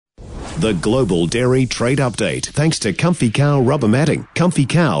The Global Dairy Trade Update, thanks to Comfy Cow Rubber Matting,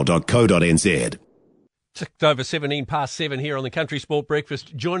 comfycow.co.nz. Ticked over 7 here on the Country Sport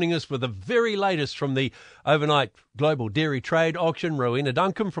Breakfast. Joining us with the very latest from the overnight Global Dairy Trade Auction, Rowena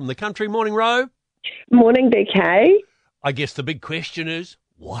Duncum from the Country. Morning, Ro. Morning, BK. I guess the big question is,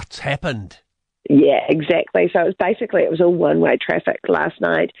 what's happened? Yeah, exactly. So it was all one-way traffic last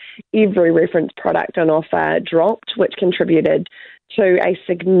night. Every reference product on offer dropped, which contributed to a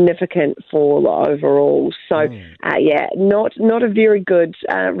significant fall overall. So, not a very good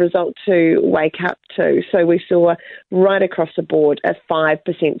result to wake up to. So we saw right across the board a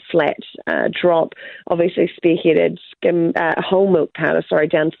 5% flat drop. Obviously spearheaded whole milk powder,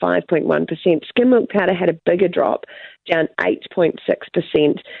 down 5.1%. Skim milk powder had a bigger drop, down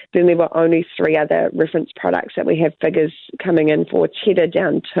 8.6%. Then there were only three other reference products that we have figures coming in for. Cheddar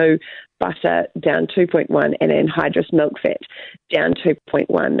down 2%, butter down 2.1%, and anhydrous milk fat down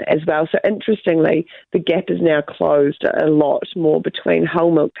 2.1% as well. So interestingly, the gap is now closed a lot more between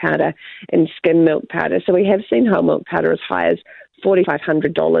whole milk powder and skim milk powder. So we have seen whole milk powder as high as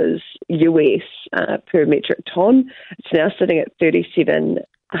 $4,500 US per metric ton. It's now sitting at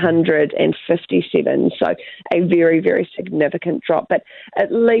 3,757. So a very, very significant drop. But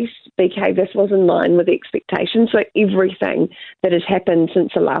at least, BK, this was in line with expectations. So everything that has happened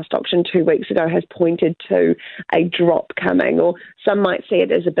since the last auction 2 weeks ago has pointed to a drop coming, or some might see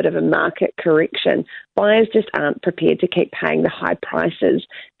it as a bit of a market correction. Buyers just aren't prepared to keep paying the high prices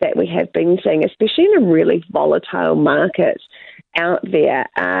that we have been seeing, especially in a really volatile market out there.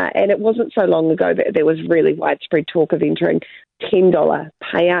 And it wasn't so long ago that there was really widespread talk of entering $10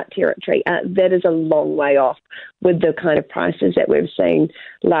 payout territory. That is a long way off with the kind of prices that we've seen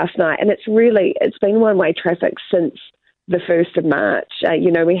last night. And it's been one-way traffic since the 1st of March.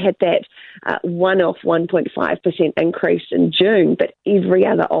 We had that one-off 1.5% increase in June, but every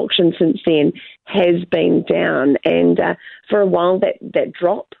other auction since then has been down. And for a while, that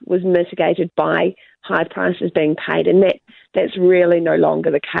drop was mitigated by high prices being paid, and that's really no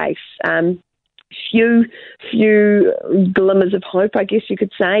longer the case. Few glimmers of hope, I guess you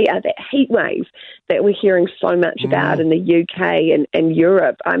could say. That heat wave that we're hearing so much about in the UK and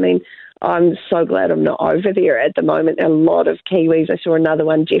Europe. I mean, I'm so glad I'm not over there at the moment. A lot of Kiwis. I saw another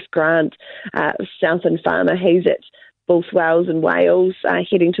one, Jeff Grant, Southern farmer. He's at Bullswales in Wales,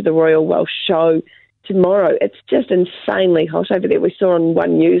 heading to the Royal Welsh Show tomorrow. It's just insanely hot over there. We saw on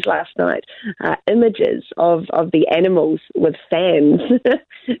One News last night images of the animals with fans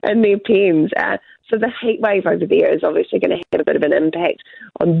in their pens. So the heat wave over there is obviously going to have a bit of an impact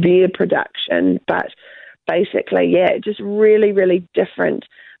on their production. But basically, just really, really different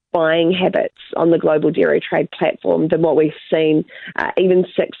buying habits on the Global Dairy Trade platform than what we've seen even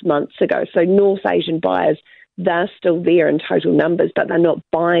 6 months ago. So North Asian buyers, they're still there in total numbers, but they're not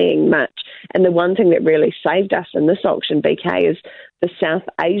buying much. And the one thing that really saved us in this auction, BK, is the South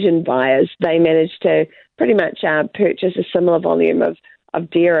Asian buyers. They managed to pretty much purchase a similar volume of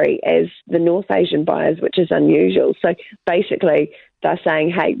dairy as the North Asian buyers, which is unusual. So basically, they're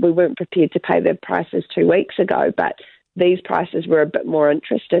saying, hey, we weren't prepared to pay the prices 2 weeks ago, but these prices we're a bit more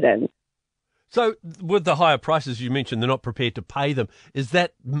interested in. So with the higher prices you mentioned, they're not prepared to pay them. Is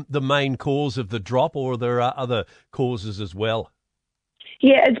that the main cause of the drop, or there are other causes as well?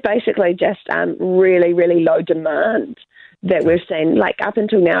 Yeah, it's basically just really, really low demand that we've seen. Like up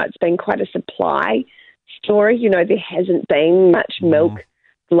until now, it's been quite a supply story. There hasn't been much milk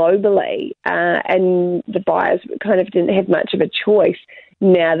globally, and the buyers kind of didn't have much of a choice.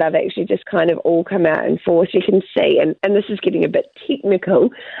 Now they've actually just kind of all come out in force. You can see, and this is getting a bit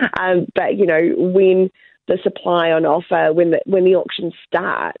technical, but when the supply on offer, when the auction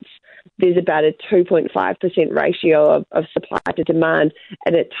starts, there's about a 2.5% ratio of supply to demand,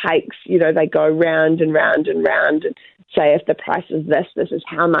 and it takes, they go round and round and round and say if the price is this is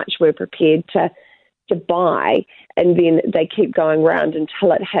how much we're prepared to buy, and then they keep going round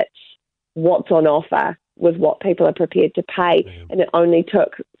until it hits what's on offer with what people are prepared to pay. And it only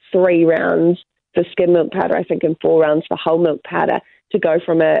took 3 rounds for skim milk powder, I think, and 4 rounds for whole milk powder to go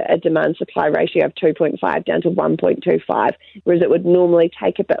from a demand-supply ratio of 2.5 down to 1.25, whereas it would normally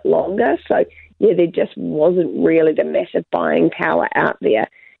take a bit longer. So, there just wasn't really the massive buying power out there.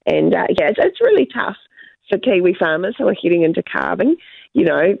 And, it's really tough for Kiwi farmers who are heading into calving.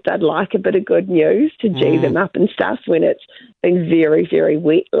 They'd like a bit of good news to G them up and stuff when it's been very, very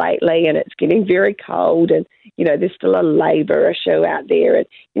wet lately and it's getting very cold, and, there's still a labour issue out there, and,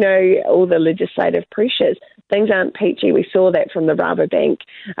 all the legislative pressures. Things aren't peachy. We saw that from the Rabobank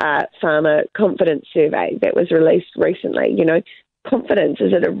Farmer Confidence Survey that was released recently. Confidence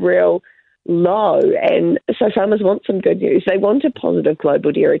is at a real low. And so farmers want some good news. They want a positive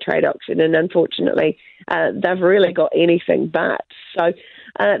global dairy trade auction, and unfortunately, they've really got anything but. So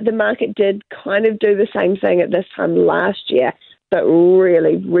the market did kind of do the same thing at this time last year, but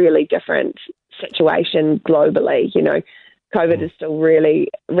really, really different situation globally. COVID is still really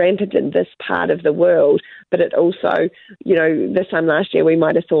rampant in this part of the world, but it also, this time last year we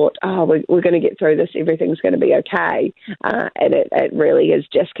might have thought, we're going to get through this, everything's going to be okay, and it really is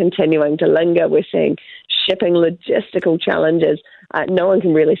just continuing to linger. We're seeing shipping logistical challenges. No one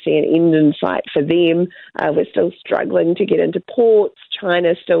can really see an end in sight for them. We're still struggling to get into ports.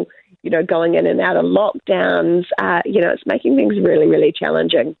 China's still, going in and out of lockdowns. It's making things really, really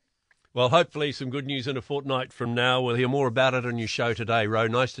challenging. Well, hopefully some good news in a fortnight from now. We'll hear more about it on your show today, Ro.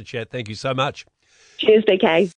 Nice to chat. Thank you so much. Cheers, BK.